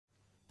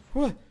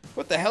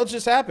What the hell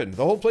just happened?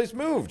 The whole place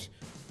moved.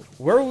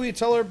 Where will we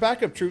tell our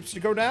backup troops to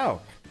go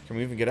now? Can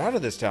we even get out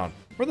of this town?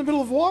 We're in the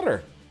middle of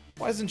water.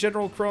 Why isn't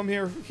General Chrome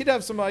here? He'd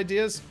have some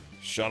ideas.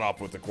 Shut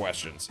up with the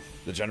questions.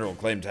 The General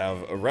claimed to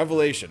have a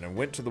revelation and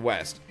went to the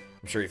west.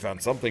 I'm sure he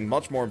found something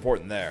much more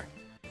important there.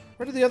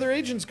 Where did the other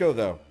agents go,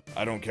 though?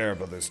 I don't care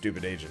about those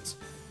stupid agents.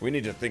 We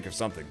need to think of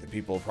something. The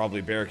people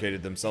probably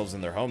barricaded themselves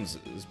in their homes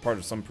as part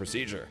of some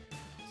procedure.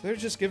 So they're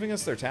just giving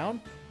us their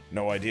town?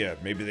 No idea.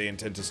 Maybe they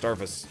intend to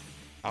starve us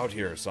out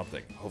here or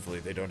something. Hopefully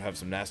they don't have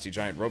some nasty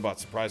giant robot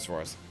surprise for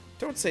us.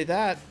 Don't say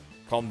that.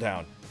 Calm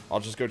down. I'll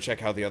just go check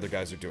how the other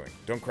guys are doing.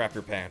 Don't crap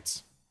your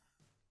pants.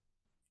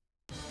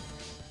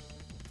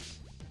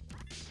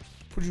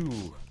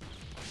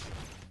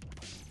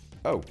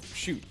 Oh,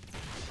 shoot.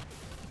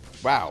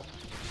 Wow.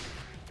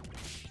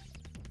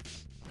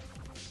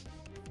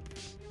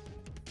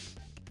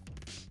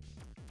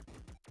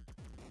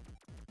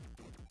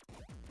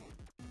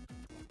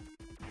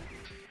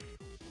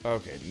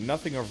 Okay,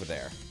 nothing over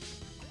there.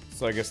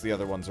 So I guess the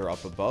other ones are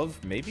up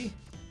above, maybe?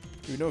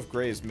 Do we know if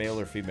Gray is male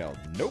or female?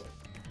 Nope.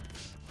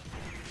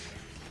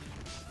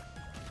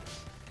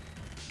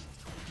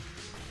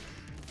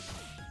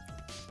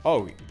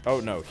 Oh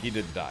no, he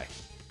didn't die.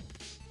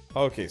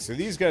 Okay, so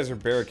these guys are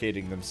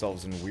barricading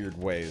themselves in weird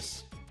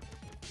ways.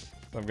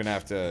 I'm gonna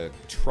have to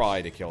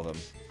try to kill them.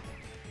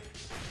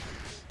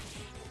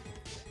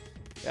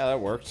 Yeah, that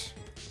worked.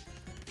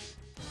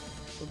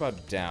 What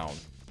about down?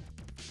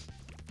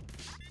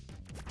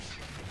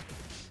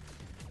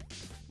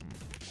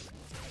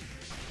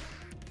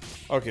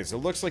 Okay, so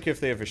it looks like if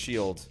they have a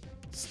shield,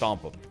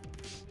 stomp them.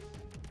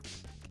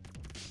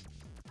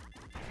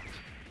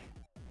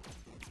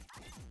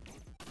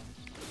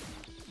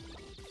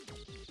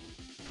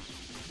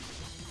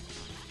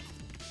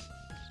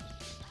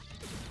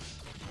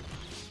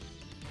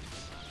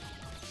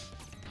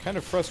 Kind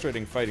of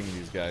frustrating fighting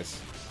these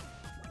guys.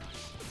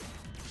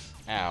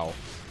 Ow.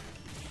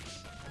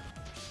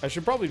 I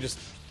should probably just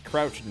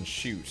crouch and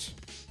shoot.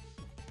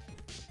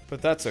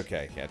 But that's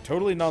okay. Yeah,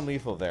 totally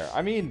non-lethal there.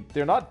 I mean,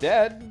 they're not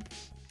dead.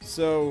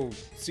 So,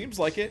 seems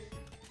like it.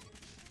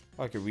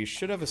 Okay, we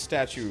should have a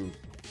statue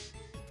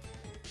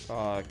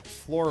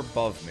floor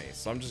above me.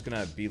 So I'm just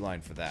gonna beeline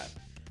for that.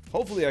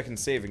 Hopefully I can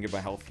save and get my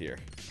health here.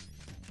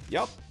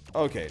 Yup.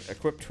 Okay,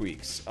 equip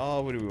tweaks.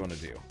 What do we want to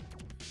do?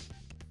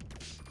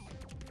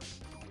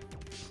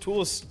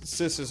 Tool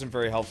assist isn't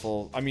very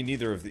helpful. I mean,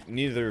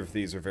 neither of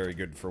these are very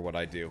good for what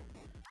I do.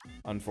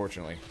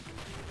 Unfortunately.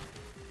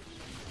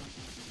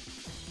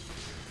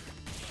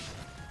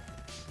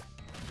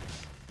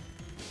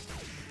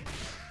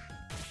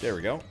 There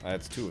we go.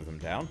 That's two of them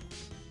down.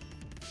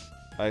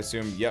 I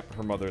assume, yep,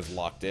 her mother's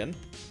locked in.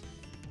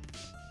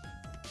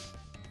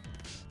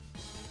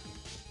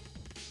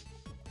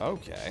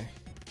 Okay.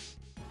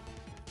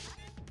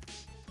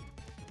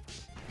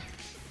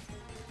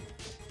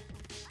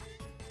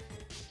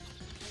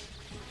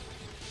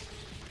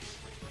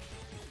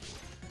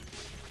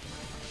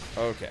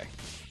 Okay.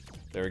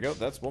 There we go.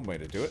 That's one way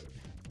to do it.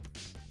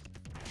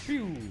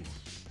 Phew.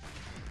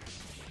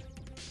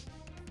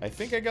 I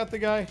think I got the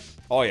guy.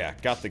 Oh yeah,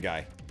 got the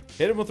guy.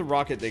 Hit him with a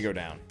rocket, they go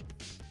down.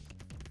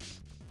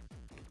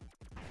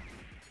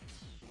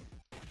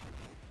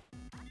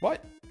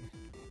 What?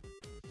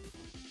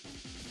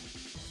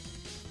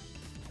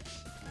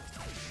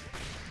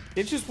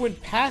 It just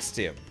went past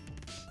him.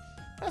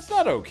 That's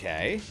not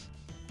okay.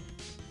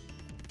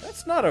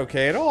 That's not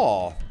okay at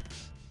all.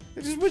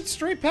 It just went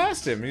straight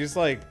past him. He's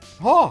like,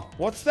 huh,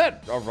 what's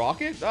that? A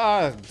rocket?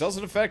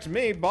 Doesn't affect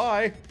me.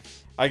 Bye.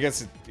 I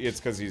guess it's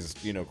because he's,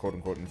 you know,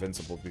 quote-unquote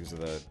invincible because of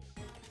the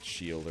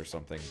shield or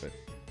something, but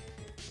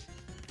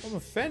I'm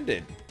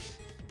offended.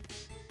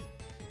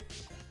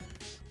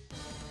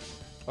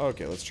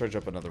 Okay, let's charge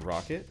up another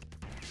rocket.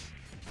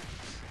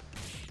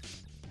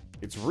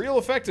 It's real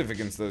effective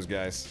against those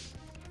guys.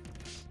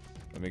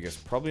 Let me guess,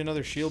 probably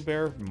another shield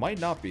bearer? Might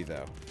not be,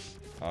 though.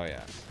 Oh,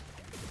 yeah.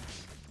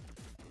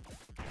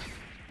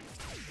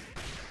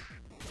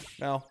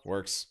 Well,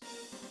 works.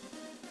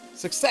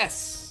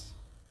 Success!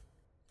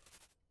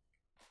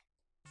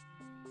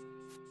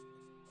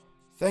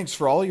 Thanks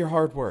for all your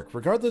hard work.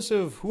 Regardless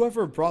of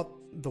whoever brought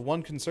the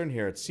one concern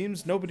here, it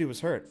seems nobody was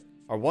hurt.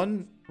 Our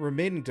one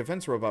remaining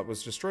defense robot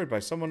was destroyed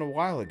by someone a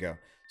while ago,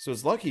 so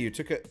it's lucky you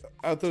took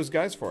out those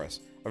guys for us.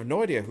 I have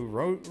no idea who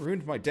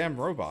ruined my damn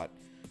robot.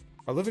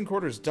 Our living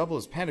quarters double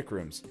as panic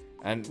rooms,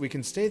 and we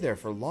can stay there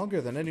for longer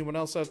than anyone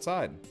else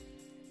outside.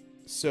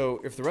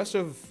 So, if the rest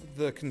of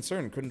the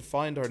concern couldn't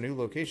find our new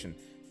location,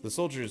 the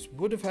soldiers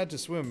would have had to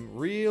swim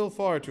real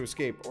far to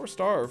escape, or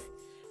starve.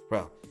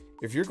 Well,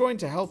 if you're going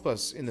to help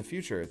us in the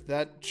future,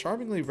 that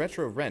charmingly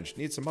retro wrench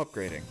needs some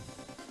upgrading.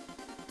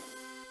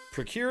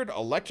 Procured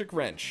electric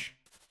wrench.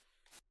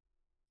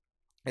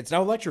 It's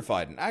now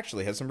electrified and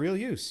actually has some real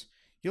use.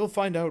 You'll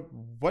find out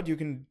what you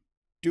can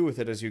do with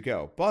it as you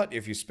go, but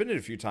if you spin it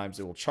a few times,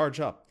 it will charge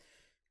up.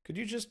 Could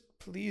you just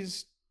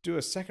please do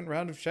a second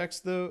round of checks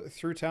though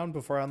through town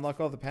before I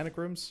unlock all the panic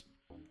rooms?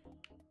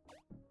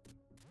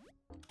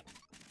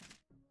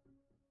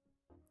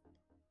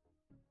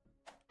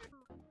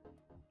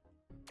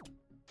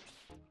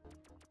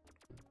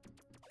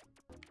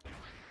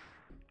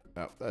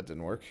 Oh, that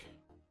didn't work.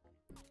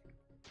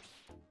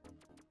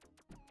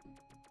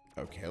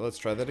 Okay, let's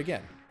try that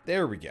again.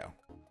 There we go.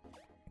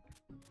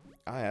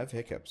 I have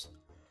hiccups.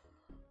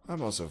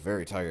 I'm also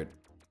very tired.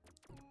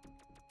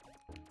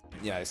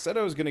 Yeah, I said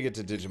I was going to get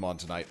to Digimon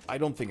tonight. I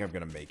don't think I'm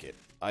going to make it.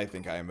 I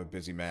think I am a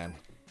busy man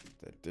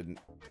that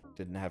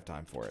didn't have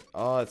time for it.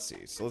 Let's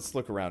see. So let's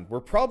look around. We're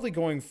probably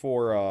going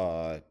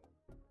for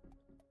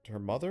her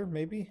mother,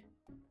 maybe?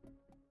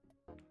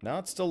 No,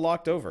 it's still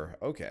locked over.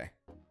 Okay.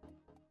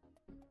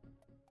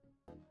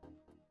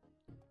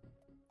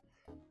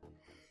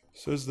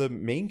 So is the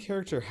main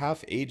character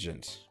half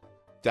agent?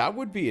 That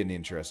would be an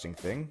interesting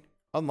thing.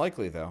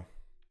 Unlikely, though.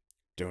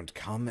 Don't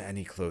come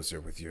any closer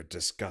with your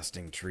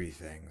disgusting tree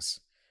things.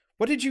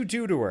 What did you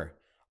do to her?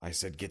 I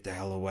said get the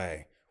hell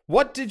away.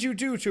 What did you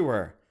do to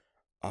her?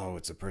 Oh,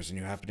 it's a person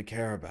you happen to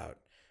care about.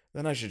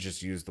 Then I should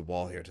just use the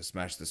wall here to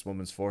smash this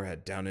woman's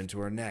forehead down into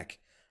her neck.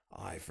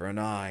 Eye for an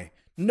eye.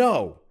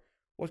 No!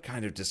 What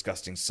kind of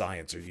disgusting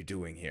science are you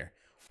doing here?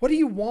 What do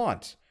you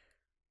want?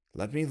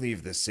 Let me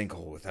leave this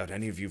sinkhole without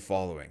any of you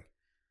following.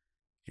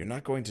 You're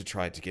not going to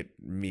try to get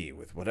me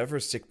with whatever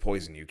sick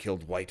poison you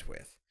killed White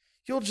with.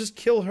 You'll just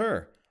kill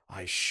her.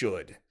 I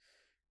should.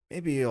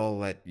 Maybe I'll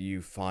let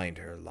you find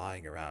her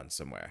lying around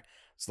somewhere,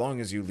 as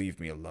long as you leave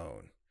me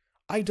alone.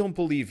 I don't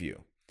believe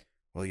you.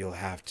 Well, you'll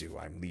have to.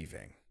 I'm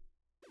leaving.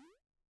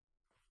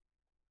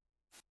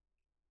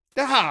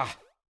 Ah!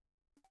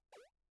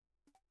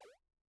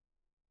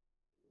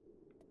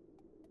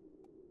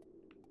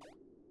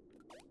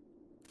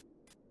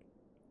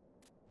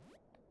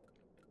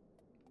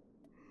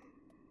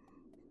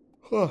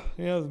 Huh,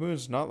 yeah, the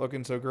moon's not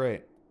looking so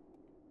great.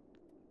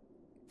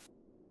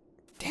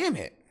 Damn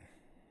it!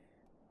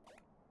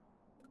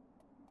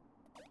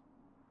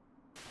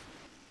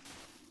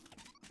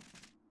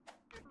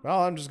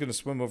 Well, I'm just gonna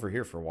swim over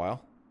here for a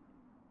while.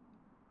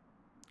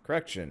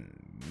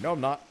 Correction. No,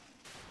 I'm not.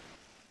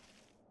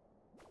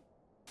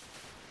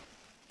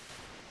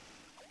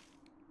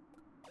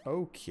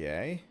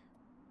 Okay.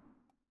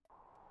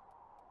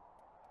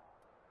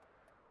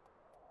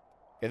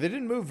 Yeah, they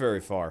didn't move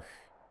very far.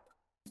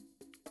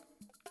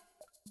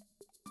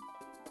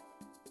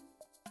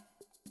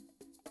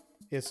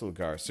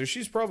 Isselgar. So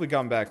she's probably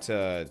gone back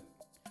to...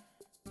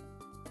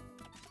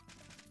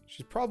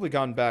 She's probably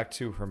gone back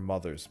to her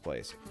mother's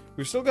place.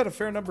 We've still got a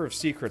fair number of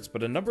secrets,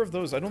 but a number of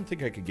those I don't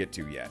think I could get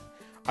to yet.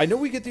 I know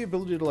we get the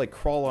ability to, like,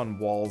 crawl on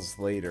walls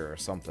later or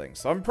something,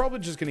 so I'm probably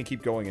just going to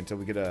keep going until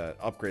we get an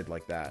upgrade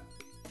like that.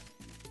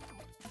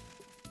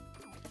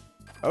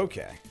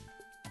 Okay.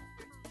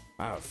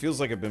 Wow, it feels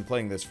like I've been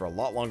playing this for a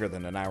lot longer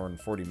than an hour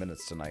and 40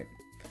 minutes tonight.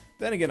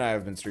 Then again, I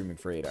have been streaming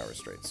for 8 hours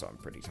straight, so I'm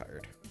pretty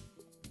tired.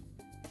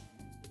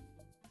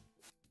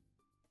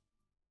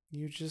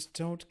 You just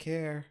don't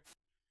care.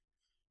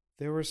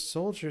 There were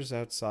soldiers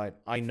outside.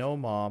 I know,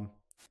 Mom.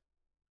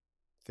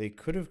 They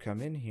could have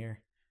come in here.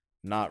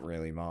 Not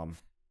really, Mom.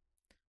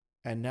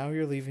 And now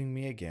you're leaving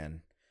me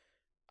again.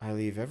 I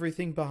leave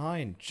everything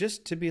behind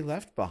just to be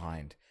left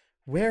behind.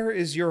 Where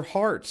is your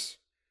heart?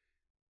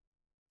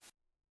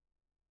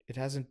 It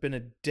hasn't been a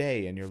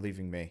day and you're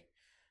leaving me.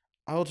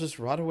 I'll just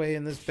rot away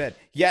in this bed.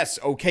 Yes,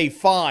 okay,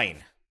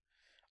 fine.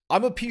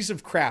 I'm a piece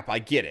of crap, I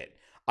get it.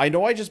 I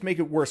know I just make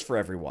it worse for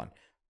everyone.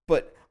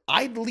 But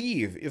I'd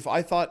leave if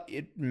I thought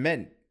it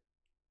meant...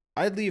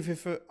 I'd leave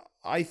if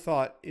I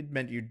thought it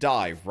meant you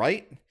die,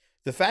 right?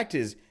 The fact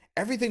is,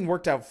 everything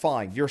worked out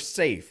fine. You're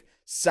safe.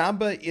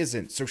 Samba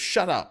isn't, so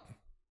shut up.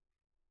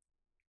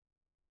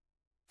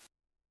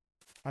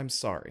 I'm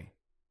sorry.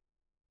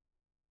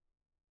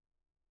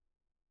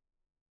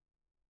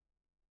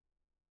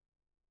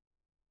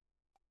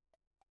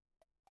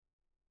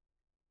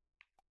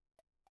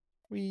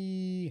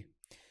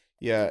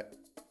 Yeah.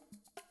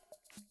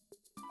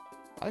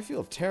 I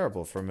feel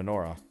terrible for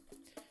Minora.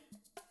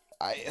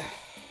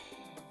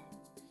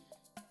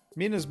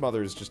 Mina's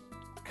mother is just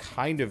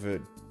kind of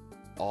an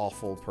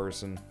awful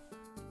person.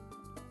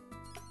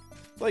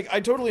 Like, I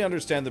totally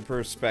understand the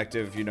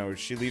perspective, you know,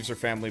 she leaves her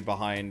family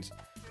behind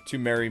to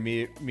marry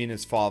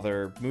Mina's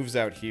father, moves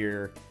out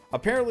here.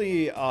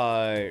 Apparently,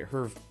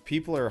 her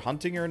people are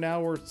hunting her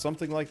now or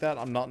something like that.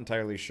 I'm not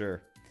entirely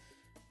sure.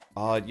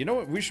 You know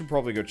what? We should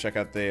probably go check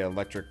out the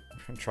electric...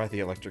 try the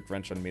electric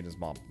wrench on Mina's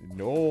mom.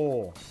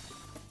 No!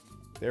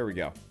 There we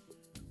go.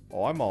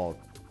 Oh, I'm all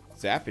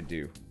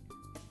zappidoo.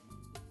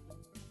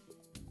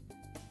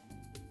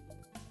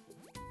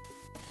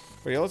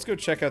 But yeah, let's go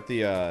check out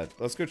the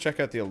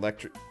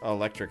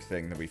electric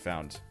thing that we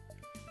found.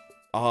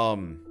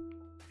 But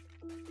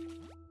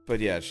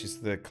yeah, she's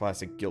the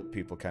classic guilt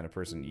people kind of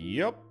person.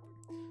 Yup.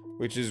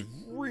 Which is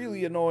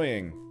really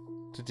annoying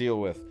to deal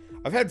with.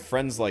 I've had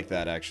friends like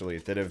that, actually,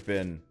 that have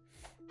been...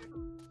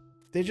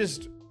 They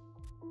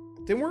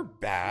weren't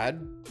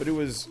bad, but it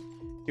was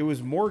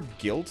more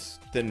guilt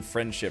than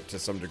friendship to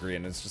some degree,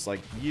 and it's just like,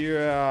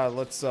 yeah,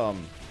 let's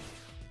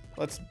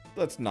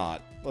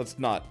not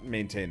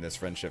maintain this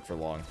friendship for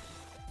long.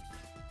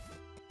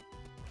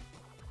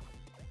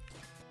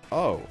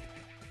 Oh,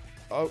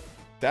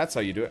 that's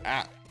how you do it.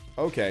 Ah,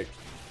 okay.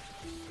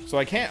 So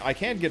I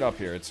can't get up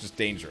here. It's just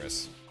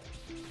dangerous.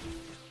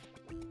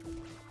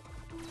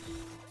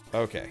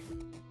 Okay.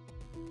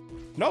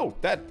 No,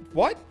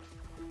 what?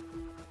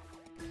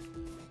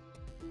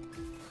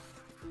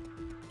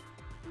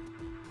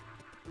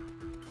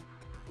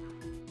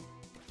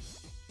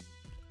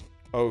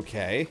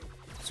 Okay.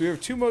 So we have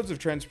two modes of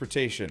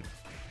transportation.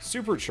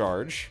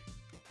 Supercharge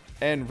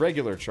and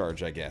regular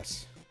charge, I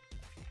guess.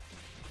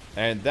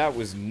 And that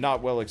was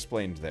not well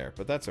explained there,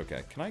 but that's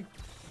okay. Can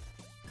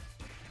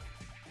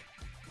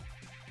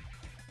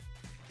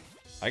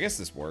I guess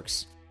this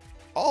works.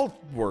 I'll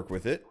work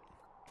with it.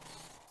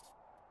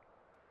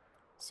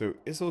 So,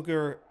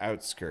 Isilgur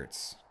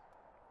outskirts.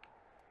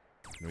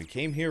 And we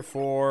came here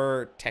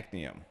for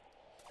technium.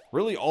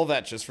 Really, all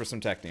that just for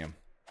some technium.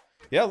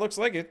 Yeah, looks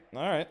like it.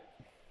 Alright.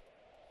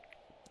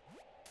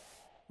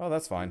 Oh,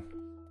 that's fine.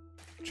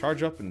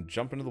 Charge up and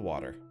jump into the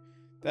water.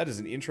 That is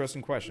an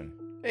interesting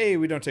question. Hey,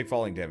 we don't take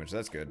falling damage.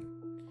 That's good.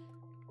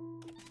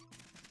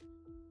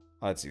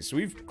 Let's see. So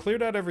we've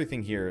cleared out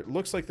everything here. It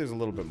looks like there's a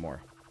little bit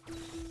more.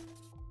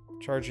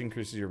 Charge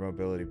increases your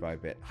mobility by a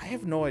bit. I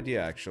have no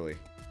idea, actually.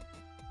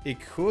 It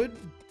could,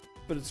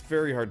 but it's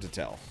very hard to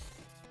tell.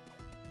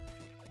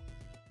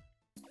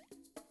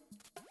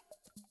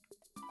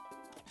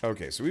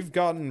 Okay, so we've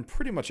gotten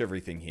pretty much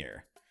everything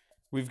here.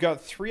 We've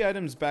got 3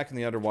 items back in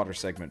the underwater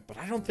segment, but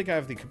I don't think I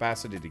have the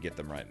capacity to get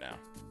them right now.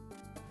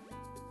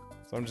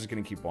 So I'm just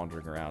going to keep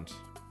wandering around.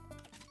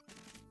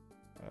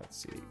 Let's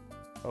see.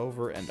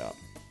 Over and up.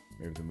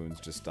 Maybe the moon's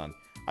just done.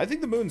 I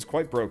think the moon's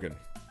quite broken.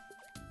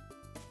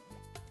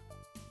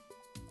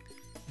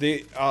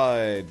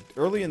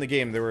 Early in the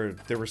game, there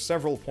were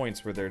several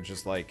points where they're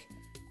just like,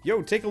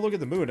 yo, take a look at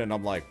the moon, and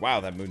I'm like, wow,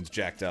 that moon's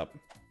jacked up.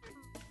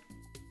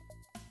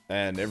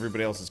 And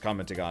everybody else is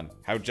commenting on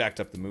how jacked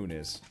up the moon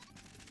is.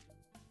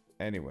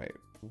 Anyway,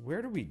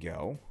 where do we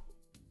go?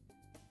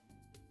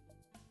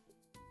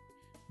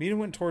 Mina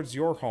went towards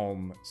your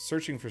home,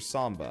 searching for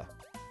Samba.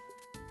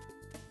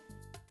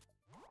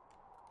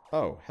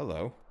 Oh,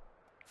 hello.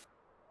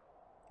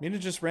 Mina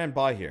just ran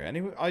by here.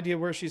 Any idea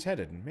where she's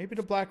headed? Maybe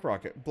to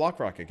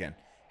Blockrock again.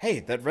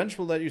 Hey, that wrench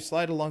will let you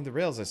slide along the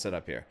rails I set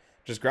up here.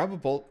 Just grab a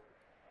bolt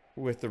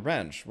with the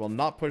wrench while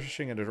not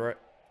pushing it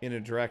in a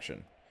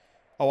direction.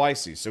 Oh, I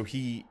see. So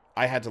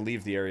I had to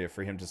leave the area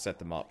for him to set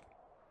them up.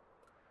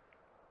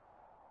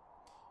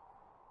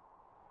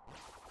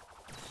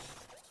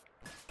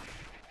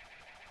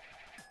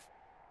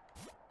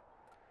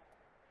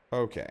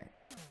 Okay.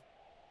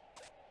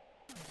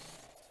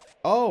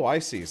 Oh, I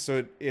see.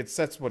 So it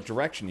sets what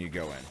direction you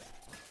go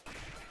in.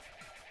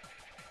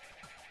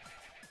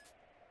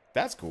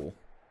 That's cool.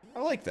 I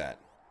like that.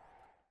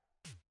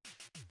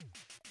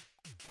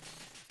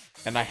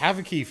 And I have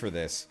a key for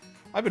this.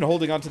 I've been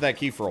holding onto that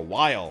key for a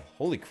while.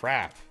 Holy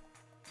crap.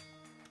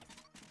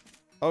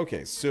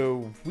 Okay,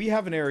 so we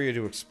have an area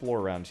to explore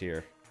around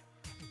here.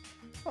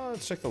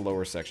 Let's check the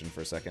lower section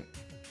for a second.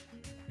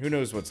 Who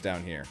knows what's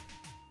down here?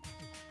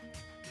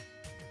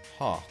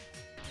 Huh.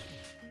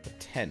 A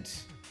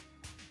tent.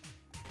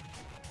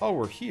 Oh,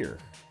 we're here.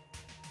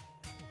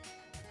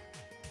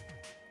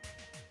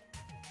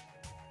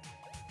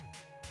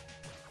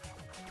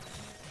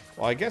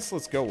 Well, I guess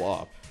let's go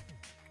up.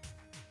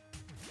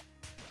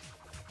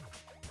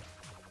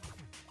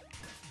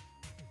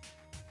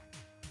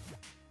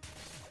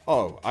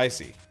 Oh, I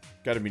see.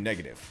 Gotta be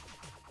negative.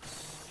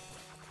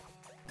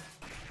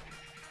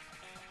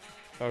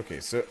 Okay,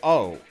 so...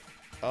 Oh.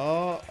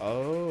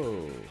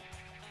 Oh.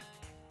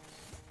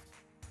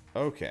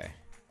 Okay.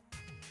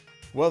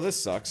 Well,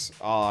 this sucks.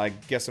 I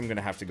guess I'm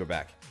gonna have to go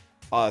back.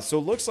 So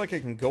it looks like I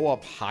can go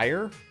up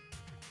higher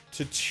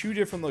to 2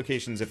 different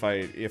locations if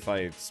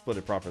I split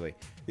it properly.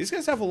 These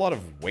guys have a lot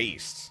of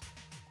waste.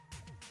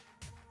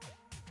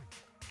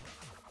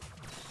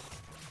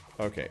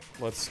 Okay,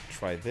 let's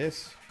try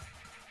this.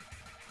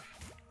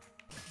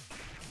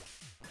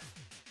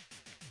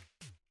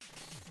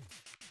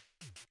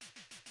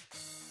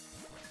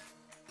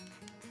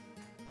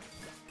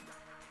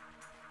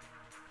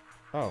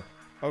 Oh,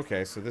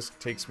 okay, so this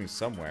takes me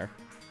somewhere.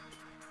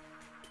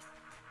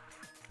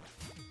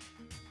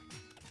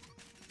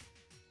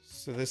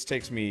 So this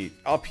takes me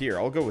up here.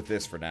 I'll go with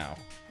this for now.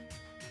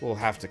 We'll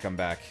have to come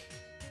back.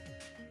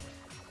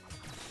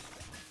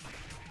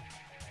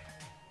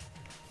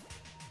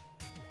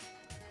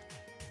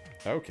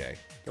 Okay,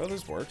 well,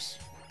 this works.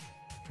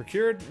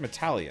 Procured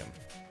metallium.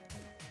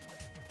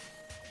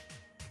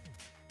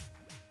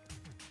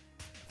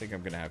 I think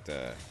I'm gonna have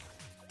to...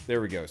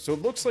 There we go. So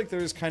it looks like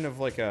there's kind of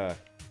like a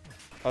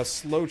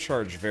slow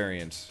charge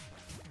variant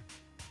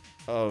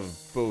of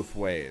both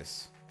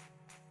ways.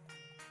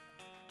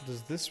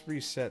 Does this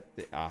reset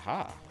the...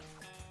 Aha.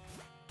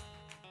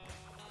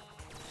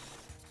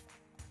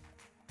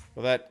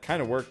 Well, that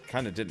kind of worked,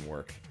 kind of didn't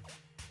work.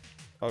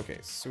 Okay,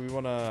 so we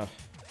want to...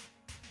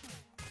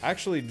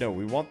 Actually, no,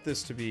 we want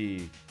this to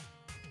be...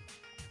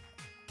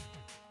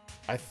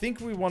 I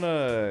think we want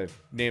to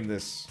name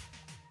this...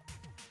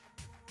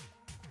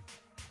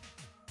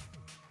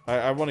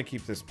 I want to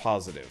keep this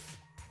positive,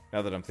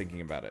 now that I'm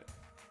thinking about it.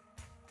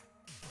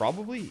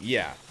 Probably?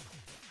 Yeah.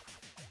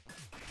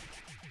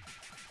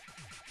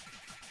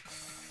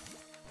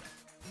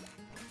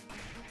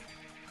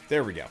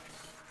 There we go.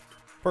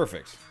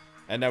 Perfect.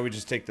 And now we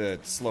just take the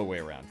slow way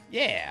around.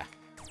 Yeah!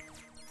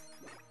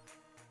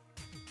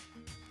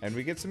 And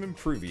we get some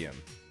Improvium.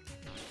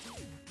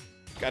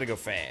 Gotta go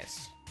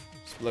fast.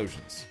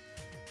 Explosions.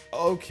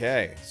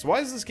 Okay. So why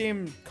is this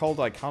game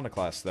called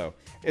Iconoclasts, though?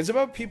 It's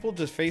about people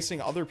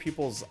defacing other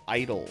people's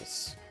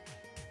idols.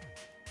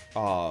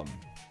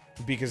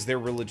 Because their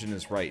religion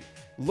is right.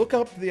 Look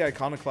up the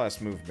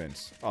Iconoclast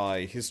movement.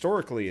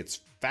 Historically,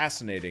 it's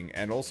fascinating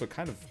and also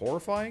kind of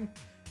horrifying.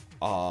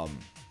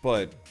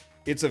 But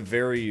it's a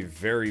very,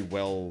 very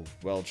well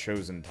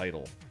chosen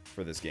title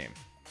for this game.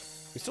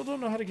 We still don't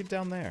know how to get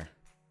down there.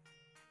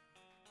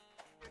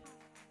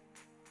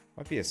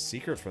 Might be a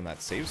secret from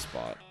that save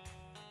spot.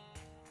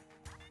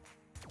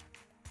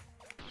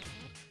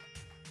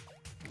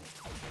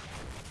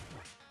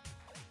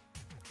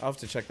 I'll have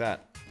to check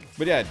that.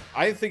 But yeah,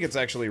 I think it's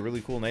actually a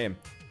really cool name.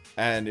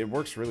 And it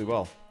works really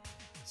well.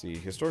 See,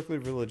 historically,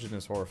 religion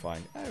is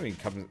horrifying. I mean,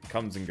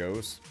 comes and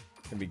goes.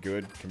 Can be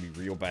good, can be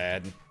real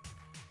bad.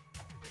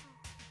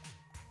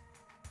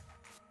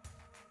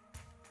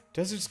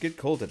 Deserts get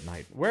cold at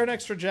night. Wear an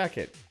extra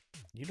jacket.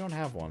 You don't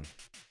have one.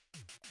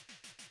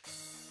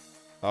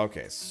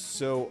 Okay,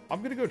 so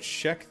I'm gonna go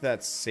check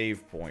that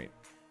save point.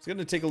 It's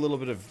gonna take a little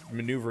bit of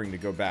maneuvering to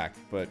go back,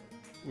 but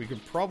we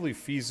could probably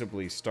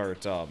feasibly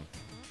start,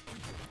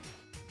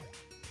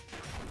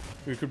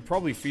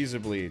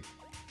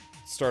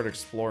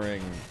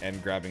 exploring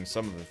and grabbing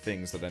some of the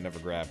things that I never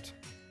grabbed.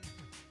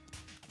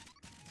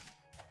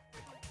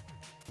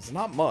 It's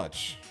not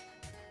much.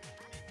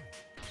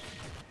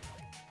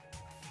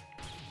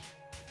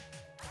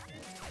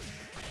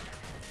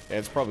 Yeah,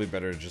 it's probably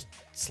better to just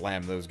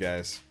slam those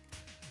guys.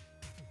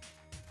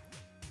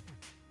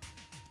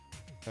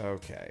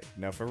 Okay,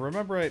 now if I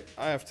remember right,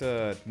 I have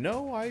to...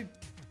 No, I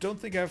don't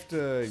think I have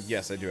to...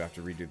 Yes, I do have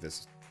to redo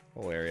this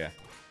whole area.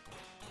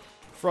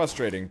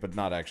 Frustrating, but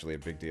not actually a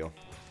big deal.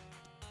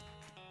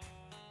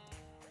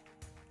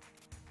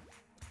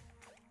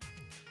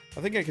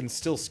 I think I can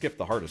still skip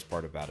the hardest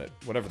part about it,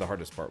 whatever the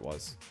hardest part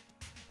was.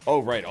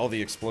 Oh, right, all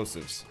the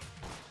explosives.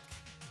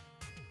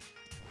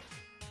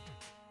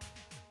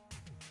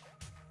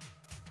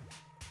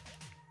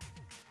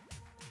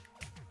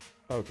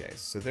 Okay,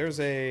 so there's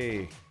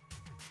a...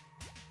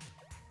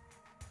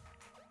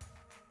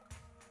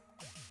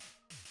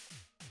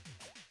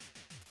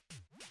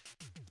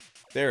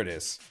 There it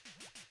is.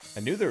 I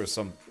knew there was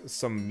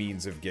some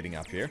means of getting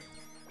up here.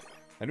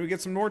 And we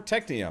get some more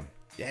Technium.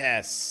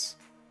 Yes!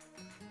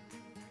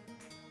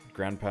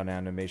 Ground pound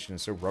animation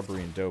is so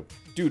rubbery and dope.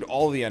 Dude,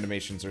 all the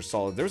animations are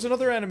solid. There was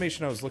another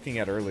animation I was looking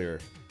at earlier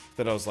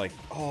that I was like,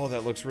 oh,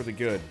 that looks really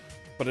good.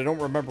 But I don't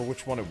remember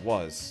which one it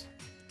was.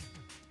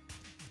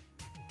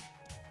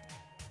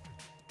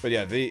 But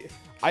yeah,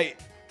 I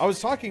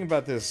was talking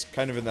about this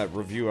kind of in that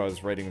review I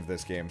was writing of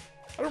this game.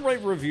 I don't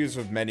write reviews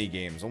of many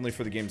games, only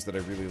for the games that I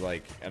really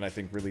like and I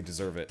think really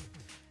deserve it.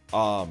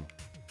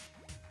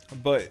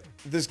 But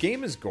this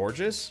game is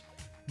gorgeous,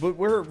 but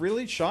where it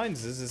really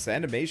shines is this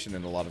animation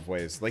in a lot of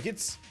ways. Like,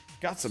 it's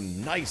got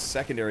some nice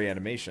secondary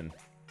animation.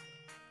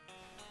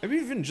 I mean,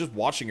 even just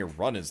watching it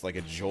run is like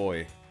a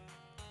joy.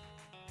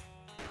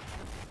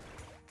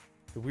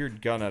 The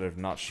weird gun out of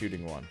not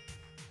shooting one.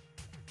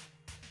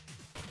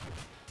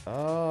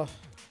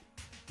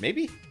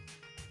 Maybe?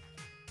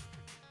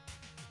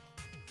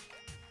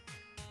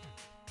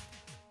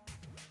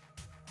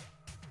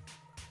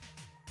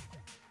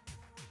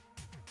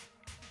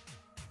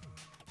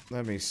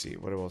 Let me see.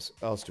 What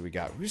else do we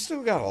got? We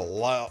still got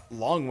a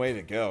long way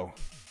to go.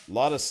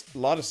 Lot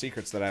of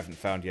secrets that I haven't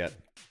found yet.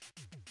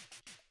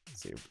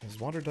 Let's see. Has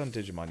Wander done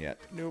Digimon yet?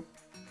 Nope.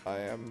 I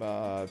am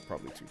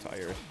probably too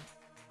tired.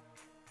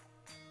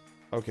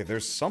 Okay,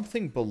 there's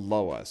something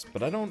below us,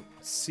 but I don't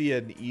see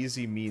an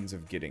easy means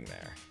of getting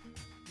there.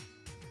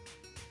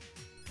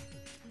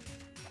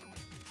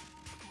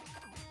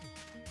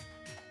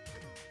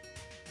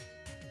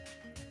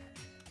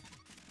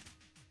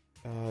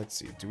 Let's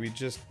see. Do we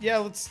just... Yeah,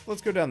 let's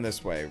go down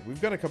this way.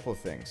 We've got a couple of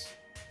things.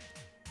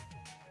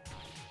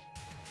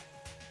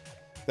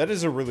 That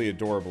is a really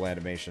adorable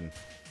animation.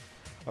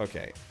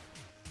 Okay.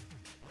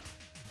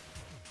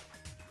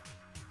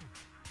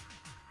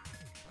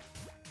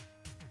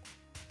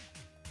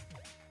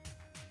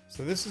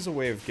 So this is a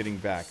way of getting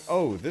back.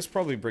 Oh, this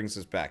probably brings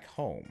us back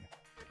home.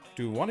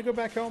 Do we want to go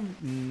back home?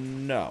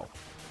 No.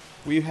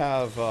 We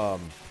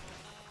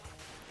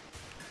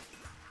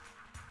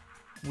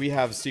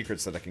have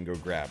secrets that I can go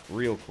grab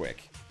real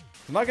quick.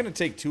 It's not going to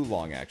take too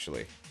long,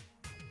 actually.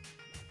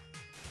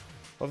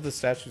 Love the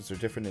statues are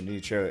different in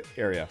each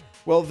area.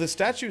 Well, the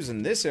statues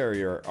in this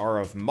area are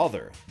of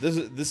Mother. This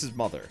is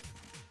Mother.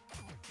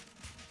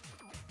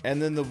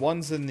 And then the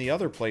ones in the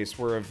other place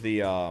were of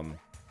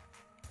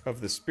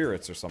the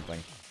spirits or something.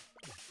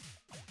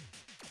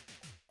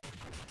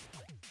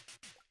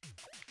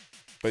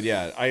 But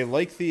yeah, I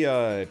like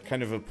the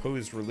kind of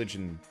opposed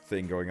religion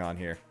thing going on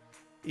here.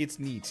 It's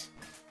neat.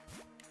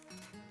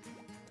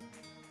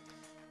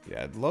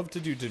 Yeah, I'd love to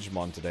do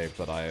Digimon today,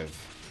 but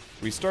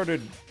we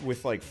started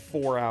with like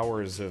 4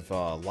 hours of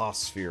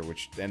Lost Sphere,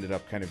 which ended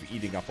up kind of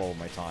eating up all of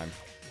my time.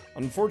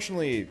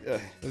 Unfortunately,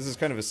 this is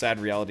kind of a sad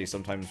reality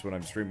sometimes when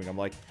I'm streaming. I'm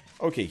like,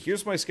 okay,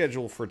 here's my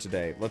schedule for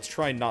today. Let's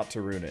try not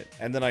to ruin it.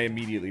 And then I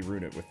immediately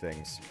ruin it with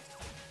things.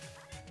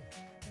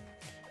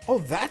 Oh,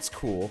 that's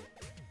cool.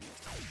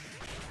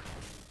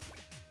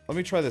 Let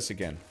me try this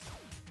again.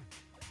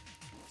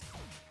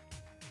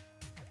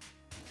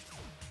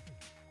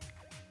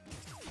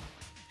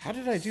 How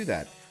did I do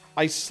that?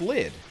 I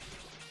slid.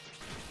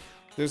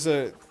 There's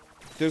a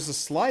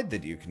slide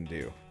that you can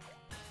do.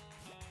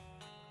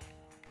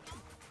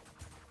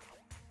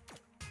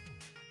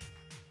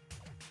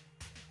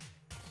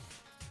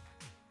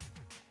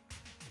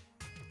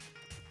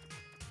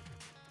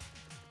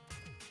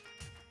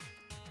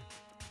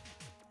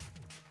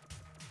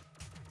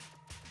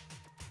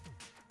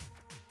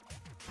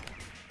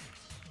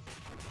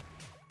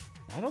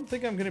 I don't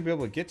think I'm going to be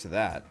able to get to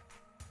that.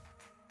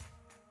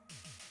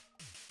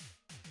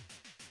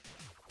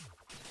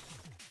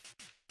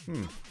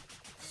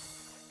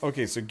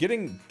 Okay, so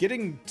getting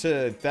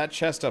to that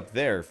chest up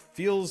there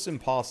feels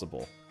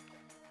impossible.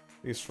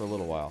 At least for a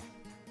little while.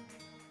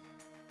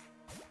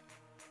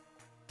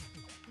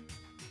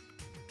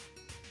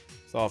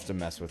 So I'll have to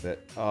mess with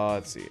it.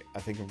 Let's see. I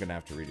think I'm going to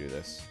have to redo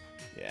this.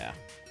 Yeah.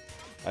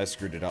 I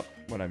screwed it up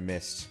when I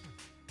missed.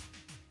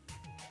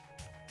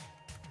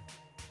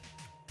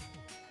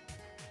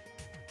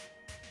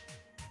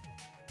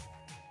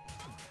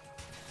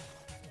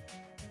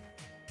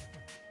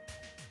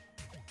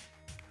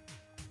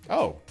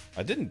 Oh,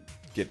 I didn't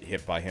get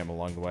hit by him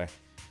along the way.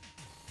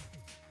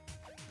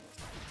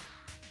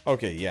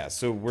 Okay, yeah,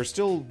 so we're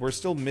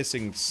still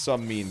missing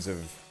some means of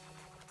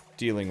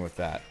dealing with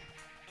that.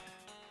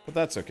 But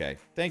that's okay.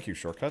 Thank you,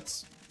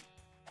 shortcuts.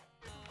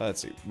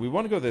 Let's see. We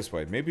want to go this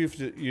way. Maybe if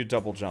you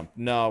double jump.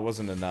 No, it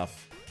wasn't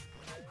enough.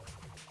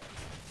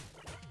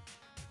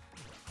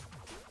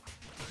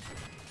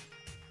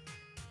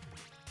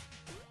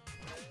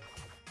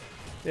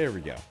 There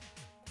we go.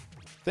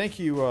 Thank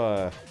you,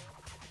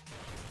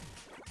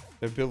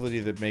 the ability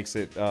that makes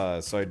it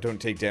so I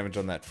don't take damage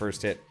on that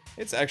first hit.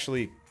 It's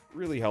actually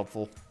really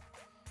helpful.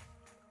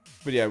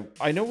 But yeah,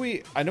 I know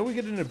we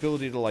get an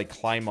ability to like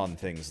climb on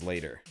things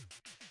later.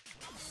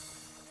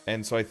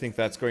 And so I think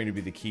that's going to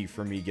be the key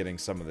for me getting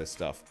some of this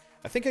stuff.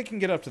 I think I can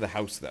get up to the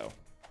house though.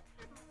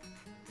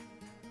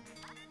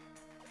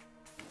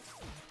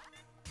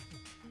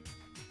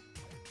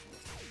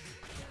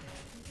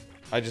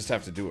 I just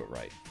have to do it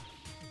right.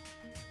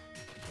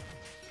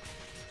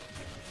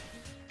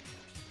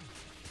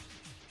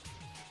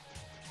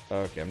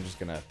 Okay, I'm just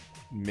gonna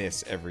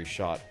miss every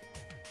shot.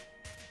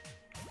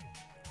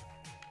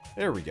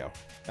 There we go.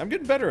 I'm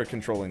getting better at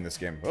controlling this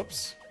game.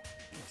 Oops.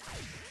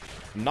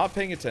 I'm not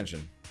paying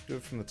attention. Do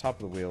it from the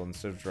top of the wheel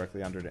instead of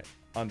directly under it.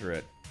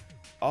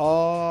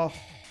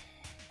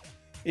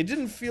 It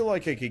didn't feel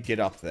like I could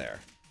get up there.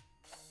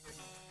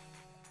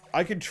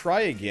 I could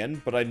try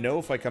again, but I know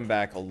if I come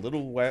back a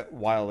little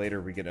while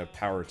later, we get a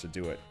power to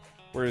do it.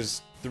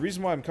 Whereas, the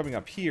reason why I'm coming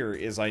up here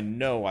is I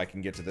know I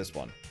can get to this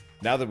one.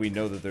 Now that we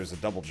know that there's a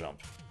double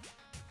jump.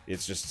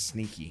 It's just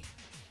sneaky.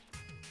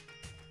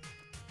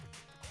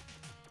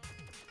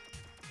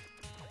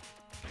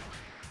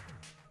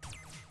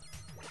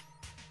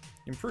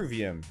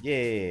 Improvium.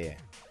 Yeah.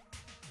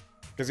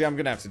 Because, yeah, I'm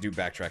going to have to do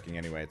backtracking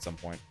anyway at some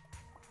point.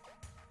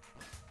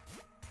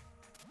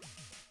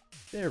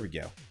 There we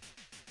go.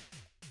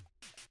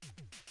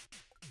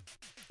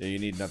 Yeah, you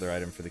need another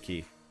item for the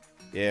key.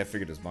 Yeah, I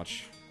figured as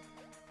much.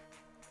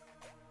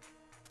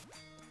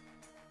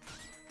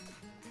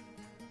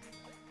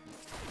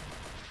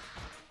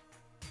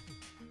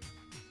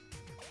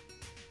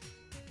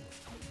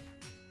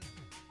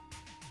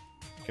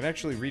 Can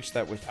actually reach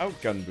that without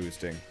gun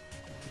boosting.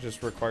 It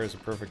just requires a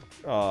perfect,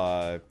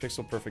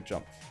 pixel perfect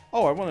jump.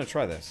 Oh, I want to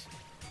try this.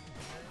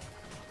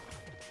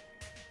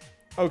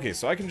 Okay,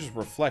 so I can just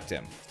reflect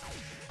him.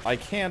 I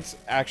can't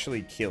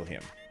actually kill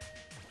him.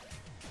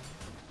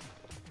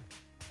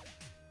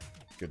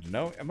 Good to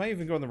know. Am I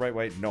even going the right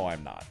way? No,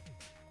 I'm not.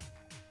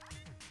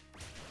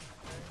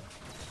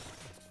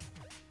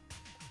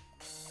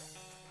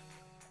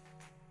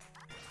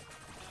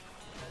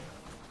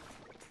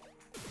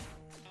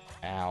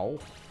 Ow.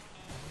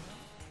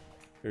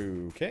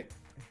 Okay.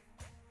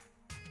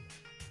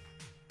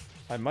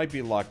 I might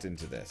be locked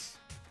into this.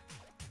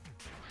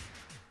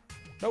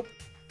 Nope.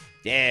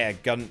 Yeah,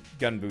 gun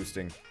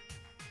boosting.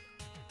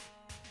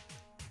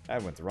 I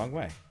went the wrong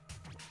way.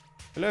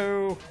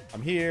 Hello,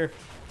 I'm here.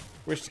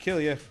 Wish to kill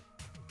you.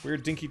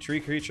 Weird dinky tree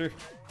creature.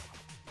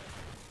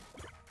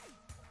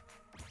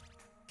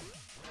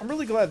 I'm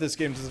really glad this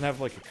game doesn't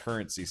have like a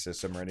currency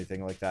system or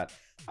anything like that.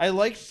 I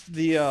liked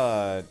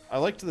the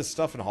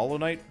stuff in Hollow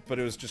Knight, but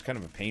it was just kind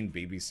of a pain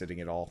babysitting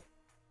it all.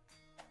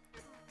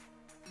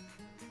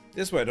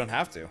 This way I don't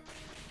have to.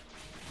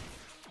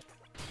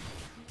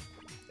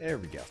 There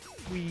we go.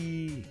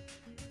 Whee.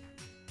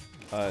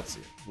 Let's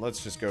see.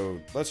 Let's just go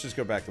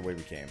back the way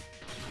we came.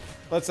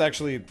 Let's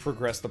actually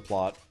progress the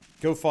plot.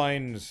 Go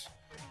find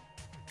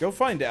Go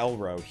find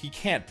Elro. He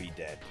can't be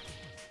dead.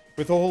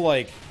 With the whole,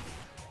 like,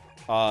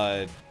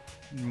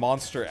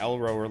 monster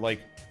Elro, or,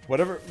 like,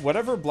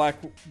 whatever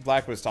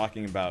Black was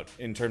talking about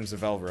in terms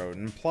of Elro, it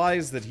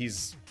implies that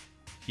he's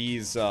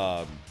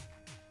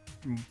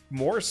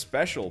more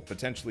special,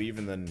 potentially,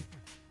 even than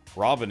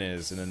Robin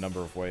is in a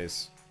number of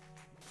ways.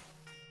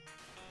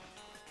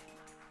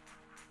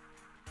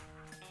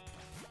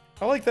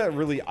 I like that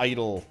really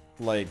idle,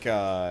 like,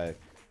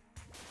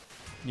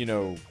 you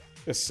know,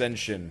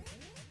 ascension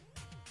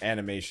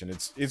animation.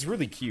 It's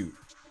really cute.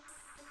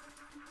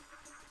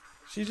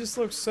 She just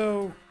looks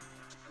so,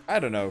 I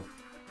don't know.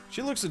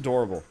 She looks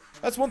adorable.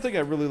 That's one thing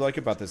I really like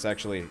about this,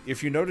 actually.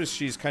 If you notice,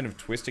 she's kind of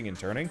twisting and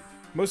turning.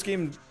 Most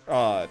games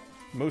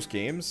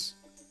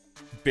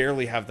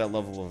barely have that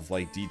level of,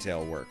 like,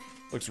 detail work.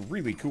 Looks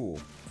really cool.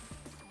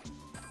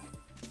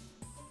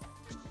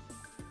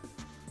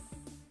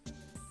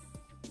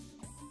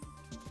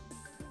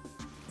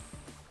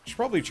 Should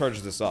probably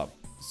charge this up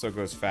so it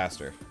goes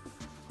faster.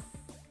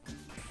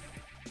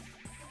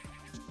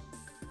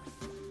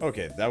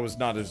 Okay, that was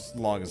not as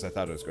long as I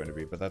thought it was going to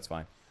be, but that's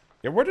fine.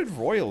 Yeah, where did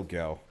Royal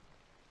go?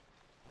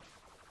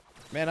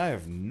 Man, I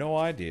have no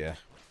idea.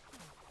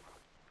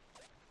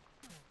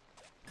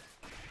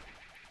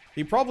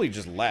 He probably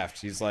just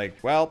left. He's like,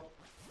 well,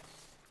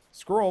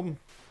 screw him.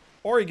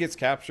 Or he gets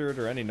captured,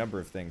 or any number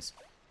of things.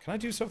 Can I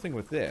do something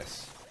with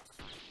this?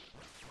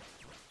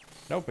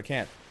 Nope, I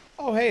can't.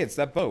 Oh, hey, it's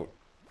that boat.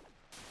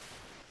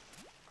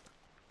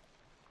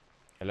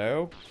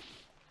 Hello?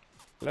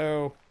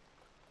 Hello?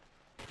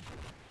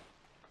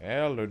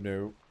 Hello,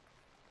 no.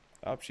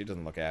 Oh, she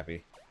doesn't look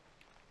happy.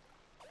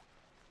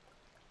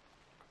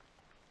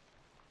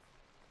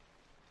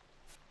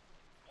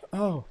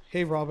 Oh,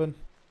 hey, Robin.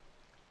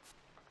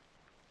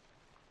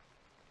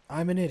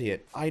 I'm an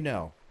idiot, I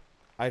know.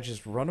 I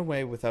just run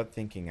away without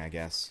thinking, I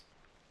guess.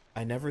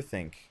 I never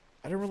think.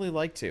 I don't really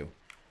like to.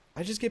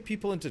 I just get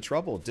people into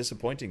trouble,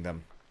 disappointing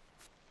them.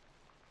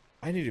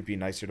 I need to be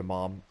nicer to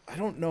Mom. I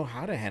don't know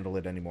how to handle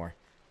it anymore.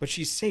 But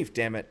she's safe,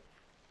 damn it.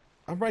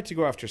 I'm right to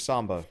go after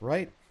Samba,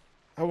 right?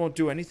 I won't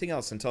do anything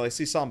else until I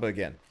see Samba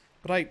again.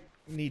 But I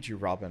need you,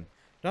 Robin.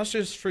 Not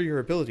just for your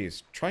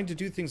abilities. Trying to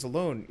do things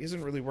alone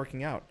isn't really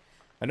working out.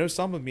 I know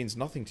Samba means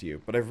nothing to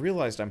you, but I've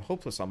realized I'm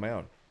hopeless on my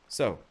own.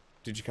 So,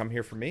 did you come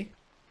here for me?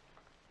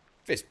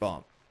 Fist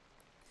bump.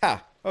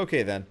 Ha!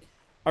 Okay then.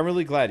 I'm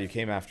really glad you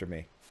came after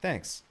me.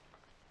 Thanks.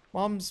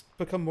 Mom's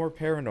become more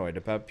paranoid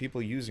about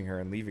people using her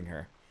and leaving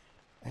her.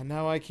 And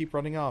now I keep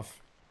running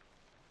off.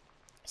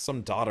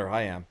 Some daughter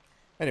I am.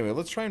 Anyway,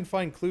 let's try and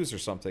find clues or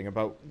something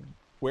about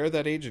where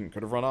that agent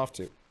could have run off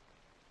to.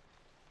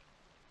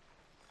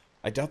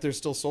 I doubt there's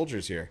still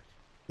soldiers here.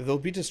 They'll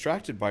be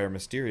distracted by our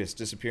mysterious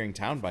disappearing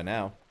town by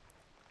now.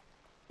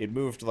 It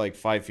moved like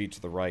 5 feet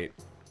to the right.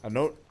 I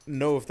don't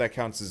know if that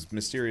counts as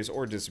mysterious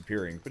or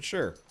disappearing, but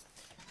sure.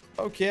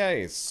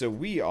 Okay, so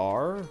we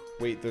are...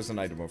 Wait, there's an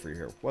item over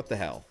here. What the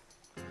hell?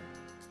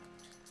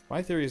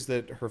 My theory is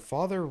that her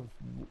father...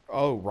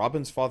 Oh,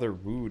 Robin's father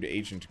wooed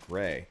Agent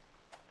Gray.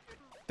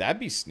 That'd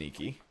be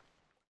sneaky.